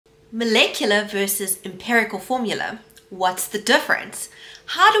Molecular versus empirical formula. What's the difference?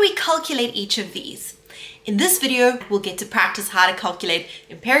 How do we calculate each of these? In this video, we'll get to practice how to calculate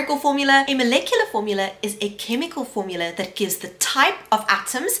empirical formula. A molecular formula is a chemical formula that gives the type of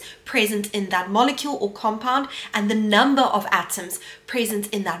atoms present in that molecule or compound and the number of atoms present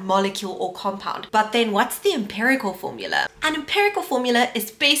in that molecule or compound. But then what's the empirical formula? An empirical formula is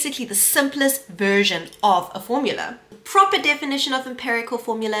basically the simplest version of a formula. The proper definition of empirical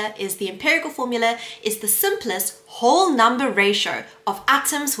formula is the simplest whole number ratio of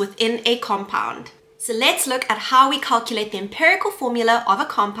atoms within a compound. So let's look at how we calculate the empirical formula of a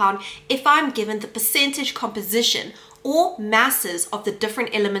compound if I'm given the percentage composition or masses of the different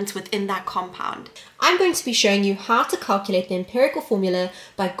elements within that compound. I'm going to be showing you how to calculate the empirical formula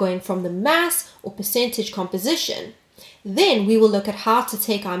by going from the mass or percentage composition. Then we will look at how to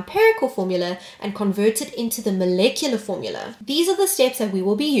take our empirical formula and convert it into the molecular formula. These are the steps that we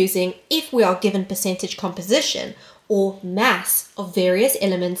will be using if we are given percentage composition or mass of various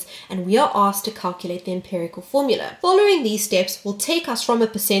elements and we are asked to calculate the empirical formula. Following these steps will take us from a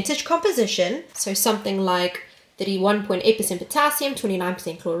percentage composition, so something like 31.8% potassium,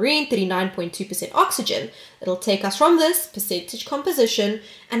 29% chlorine, 39.2% oxygen. It'll take us from this percentage composition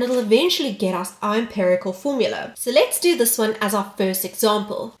and it'll eventually get us our empirical formula. So let's do this one as our first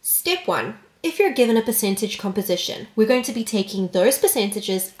example. Step 1. If you're given a percentage composition, we're going to be taking those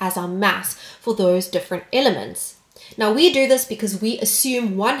percentages as our mass for those different elements. Now we do this because we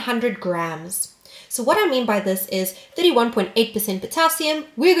assume 100 grams. So what I mean by this is 31.8% potassium,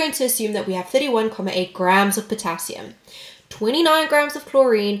 we're going to assume that we have 31.8 grams of potassium, 29 grams of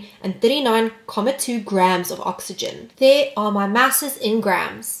chlorine, and 39.2 grams of oxygen. There are my masses in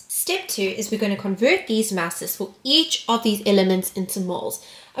grams. Step 2 is we're going to convert these masses for each of these elements into moles.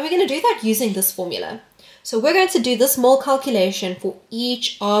 And we're going to do that using this formula. So we're going to do this mole calculation for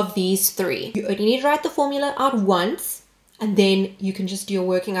each of these three. You only need to write the formula out once, and then you can just do your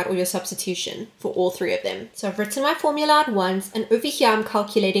working out or your substitution for all three of them. So I've written my formula out once, and over here I'm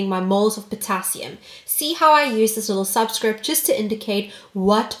calculating my moles of potassium. See how I use this little subscript just to indicate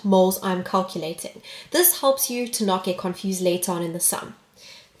what moles I'm calculating. This helps you to not get confused later on in the sum.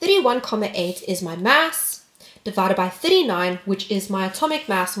 31.8 is my mass, divided by 39, which is my atomic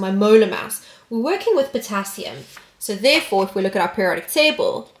mass, my molar mass. We're working with potassium, so therefore if we look at our periodic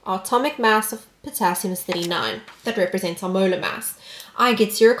table, our atomic mass of potassium is 39. That represents our molar mass. I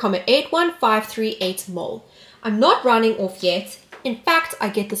get 0.81538 mole. I'm not rounding off yet. In fact, I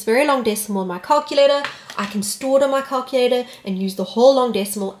get this very long decimal in my calculator. I can store it on my calculator and use the whole long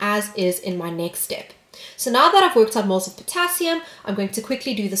decimal as is in my next step. So now that I've worked out moles of potassium, I'm going to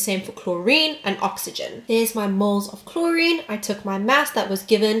quickly do the same for chlorine and oxygen. There's my moles of chlorine. I took my mass that was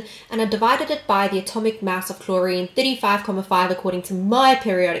given and I divided it by the atomic mass of chlorine, 35.5 according to my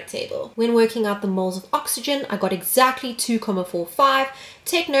periodic table. When working out the moles of oxygen, I got exactly 2.45.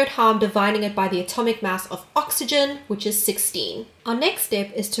 Take note how I'm dividing it by the atomic mass of oxygen, which is 16. Our next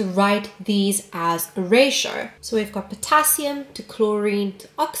step is to write these as a ratio. So we've got potassium to chlorine to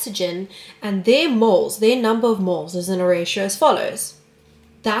oxygen, and their moles, their number of moles is in a ratio as follows.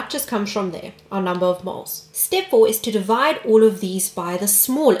 That just comes from there, our number of moles. Step 4 is to divide all of these by the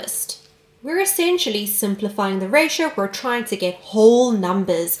smallest. We're essentially simplifying the ratio. We're trying to get whole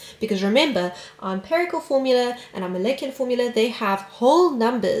numbers because remember, our empirical formula and our molecular formula, they have whole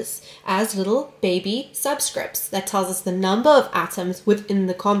numbers as little baby subscripts that tells us the number of atoms within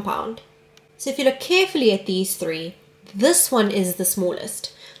the compound. So if you look carefully at these three, this one is the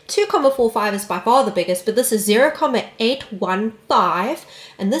smallest. 2.45 is by far the biggest, but this is 0.815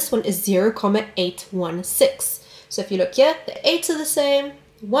 and this one is 0.816. So if you look here, the 8s are the same,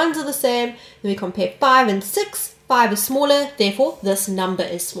 1s are the same, then we compare 5 and 6, 5 is smaller, therefore this number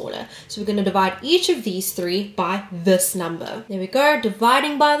is smaller. So we're going to divide each of these three by this number. There we go,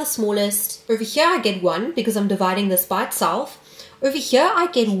 dividing by the smallest. Over here I get 1 because I'm dividing this by itself. Over here I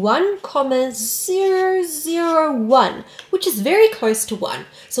get 1.001, which is very close to 1.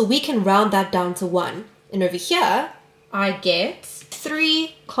 So we can round that down to 1. And over here I get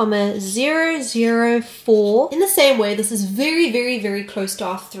 3.004. In the same way, this is very, very, very close to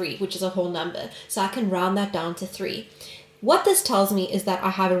our 3, which is a whole number. So I can round that down to 3. What this tells me is that I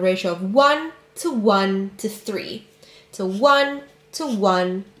have a ratio of 1 to 1 to 3. To 1 to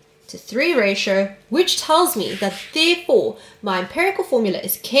 1 to 3 ratio, which tells me that therefore my empirical formula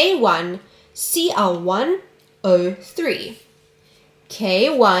is K1Cl1O3.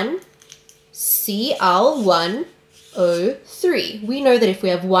 K1Cl1 KClO3. We know that if we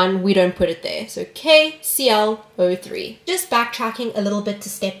have 1, we don't put it there. So KClO3. Just backtracking a little bit to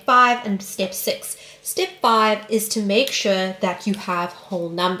step 5 and step 6. Step 5 is to make sure that you have whole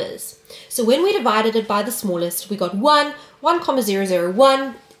numbers. So when we divided it by the smallest, we got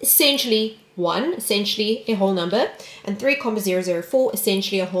 1,001, essentially 1, essentially a whole number, and 3,004,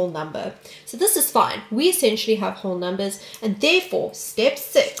 essentially a whole number. So this is fine. We essentially have whole numbers, and therefore step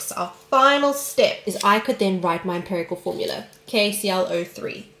 6, our final step, is I could then write my empirical formula,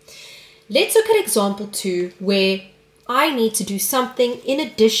 KClO3. Let's look at example 2, where I need to do something in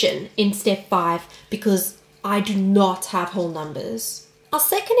addition in step 5 because I do not have whole numbers. Our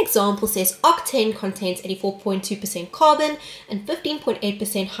second example says octane contains 84.2% carbon and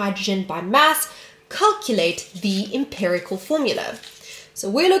 15.8% hydrogen by mass. Calculate the empirical formula. So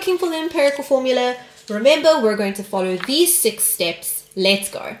we're looking for the empirical formula. Remember, we're going to follow these 6 steps. Let's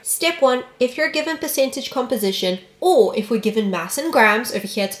go. Step 1, if you're given percentage composition, or if we're given mass in grams, over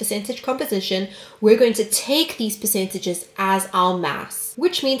here it's percentage composition, we're going to take these percentages as our mass,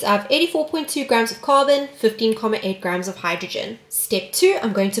 which means I have 84.2 grams of carbon, 15.8 grams of hydrogen. Step 2,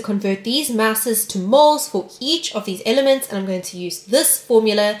 I'm going to convert these masses to moles for each of these elements, and I'm going to use this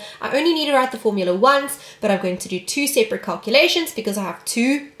formula. I only need to write the formula once, but I'm going to do 2 separate calculations because I have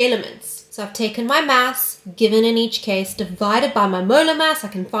 2 elements. So I've taken my mass, given in each case, divided by my molar mass. I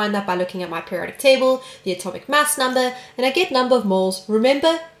can find that by looking at my periodic table, the atomic mass number, and I get number of moles.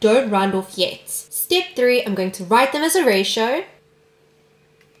 Remember, don't round off yet. Step 3, I'm going to write them as a ratio.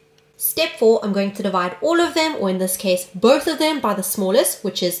 Step 4, I'm going to divide all of them, or in this case, both of them, by the smallest,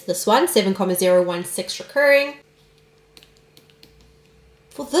 which is this one, 7,016 recurring.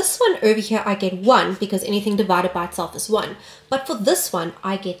 For this one over here, I get 1 because anything divided by itself is 1. But for this one,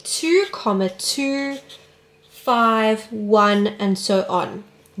 I get 2,251 and so on.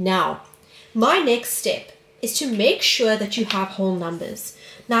 Now, my next step is to make sure that you have whole numbers.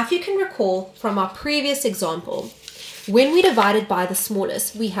 Now, if you can recall from our previous example, when we divided by the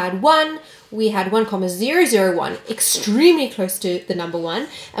smallest, we had 1, we had 1,001, extremely close to the number 1,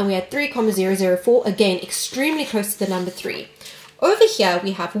 and we had 3,004, again, extremely close to the number 3. Over here,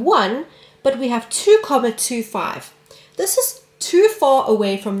 we have 1, but we have 2,25. This is too far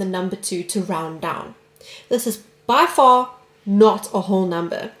away from the number 2 to round down. This is by far not a whole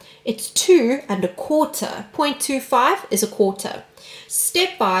number. It's 2 1/4. 0.25 is a quarter.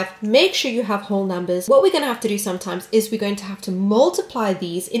 Step 5, make sure you have whole numbers. What we're going to have to do sometimes is we're going to have to multiply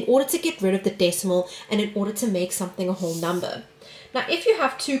these in order to get rid of the decimal and in order to make something a whole number. Now, if you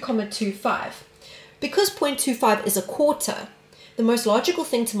have 2,25, because 0.25 is a quarter, the most logical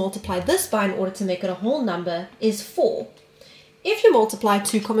thing to multiply this by in order to make it a whole number is 4. If you multiply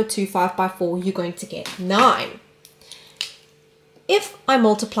 2,25 by 4, you're going to get 9. If I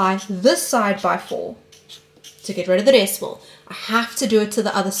multiply this side by 4 to get rid of the decimal, I have to do it to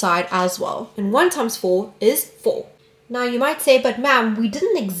the other side as well. And 1 times 4 is 4. Now you might say, but ma'am, we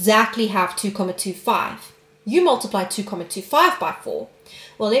didn't exactly have 2,25. You multiply 2,25 by 4.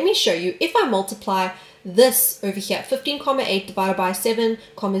 Well, let me show you. If I multiply this over here, 15,8 divided by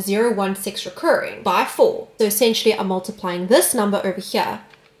 7,016 recurring by 4. So essentially I'm multiplying this number over here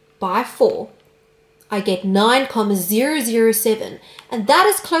by 4. I get 9,007, and that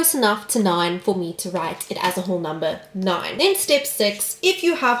is close enough to 9 for me to write it as a whole number, 9. Then step 6, if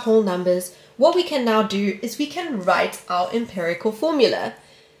you have whole numbers, what we can now do is we can write our empirical formula.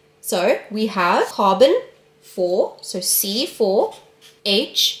 So we have carbon 4, so C4,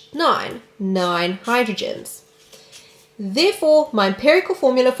 H9, 9 hydrogens. Therefore, my empirical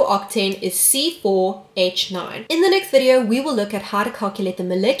formula for octane is C4H9. In the next video, we will look at how to calculate the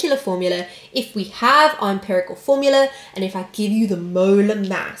molecular formula if we have our empirical formula and if I give you the molar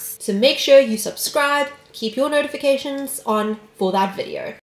mass. So make sure you subscribe, keep your notifications on for that video.